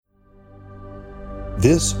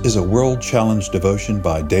This is a World Challenge devotion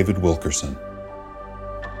by David Wilkerson.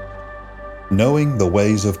 Knowing the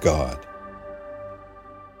Ways of God.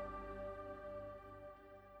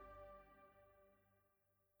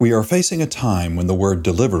 We are facing a time when the word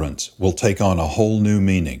deliverance will take on a whole new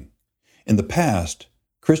meaning. In the past,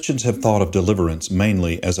 Christians have thought of deliverance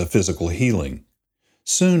mainly as a physical healing.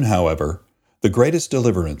 Soon, however, the greatest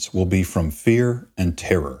deliverance will be from fear and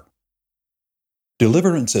terror.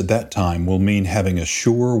 Deliverance at that time will mean having a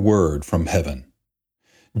sure word from heaven.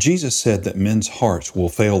 Jesus said that men's hearts will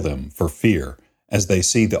fail them for fear as they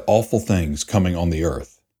see the awful things coming on the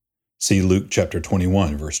earth. See Luke chapter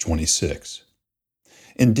 21, verse 26.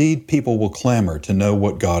 Indeed, people will clamor to know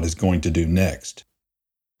what God is going to do next.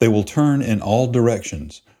 They will turn in all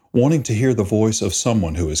directions, wanting to hear the voice of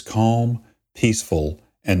someone who is calm, peaceful,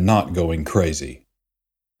 and not going crazy.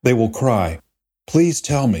 They will cry, "Please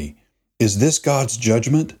tell me, is this God's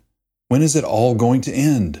judgment? When is it all going to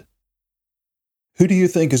end?" Who do you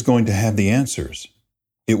think is going to have the answers?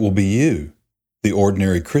 It will be you, the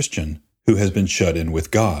ordinary Christian who has been shut in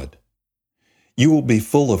with God. You will be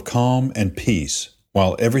full of calm and peace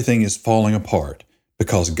while everything is falling apart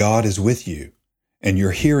because God is with you and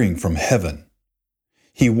you're hearing from heaven.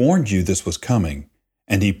 He warned you this was coming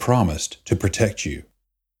and He promised to protect you.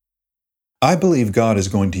 I believe God is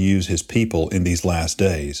going to use His people in these last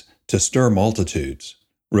days to stir multitudes,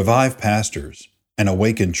 revive pastors, and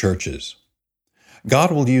awaken churches.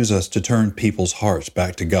 God will use us to turn people's hearts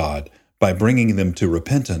back to God by bringing them to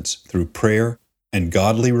repentance through prayer and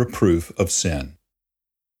godly reproof of sin.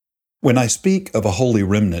 When I speak of a holy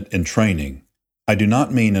remnant in training, I do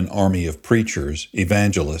not mean an army of preachers,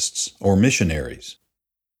 evangelists, or missionaries.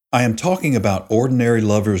 I am talking about ordinary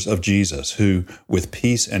lovers of Jesus who, with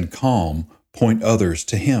peace and calm, point others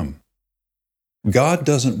to Him. God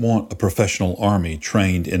doesn't want a professional army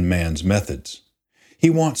trained in man's methods. He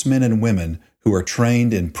wants men and women who are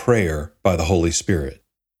trained in prayer by the Holy Spirit.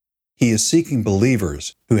 He is seeking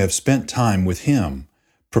believers who have spent time with Him,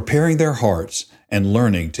 preparing their hearts and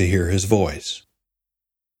learning to hear His voice.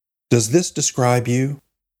 Does this describe you?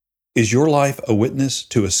 Is your life a witness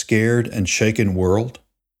to a scared and shaken world?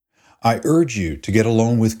 I urge you to get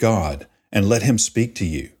alone with God and let Him speak to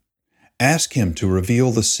you. Ask Him to reveal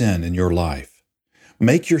the sin in your life.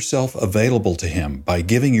 Make yourself available to Him by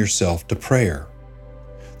giving yourself to prayer.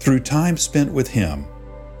 Through time spent with Him,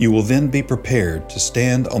 you will then be prepared to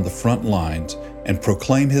stand on the front lines and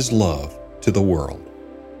proclaim His love to the world.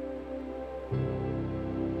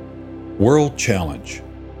 World Challenge: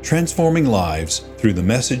 Transforming Lives Through the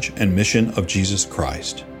Message and Mission of Jesus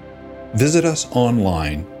Christ. Visit us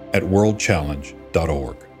online at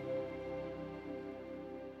worldchallenge.org.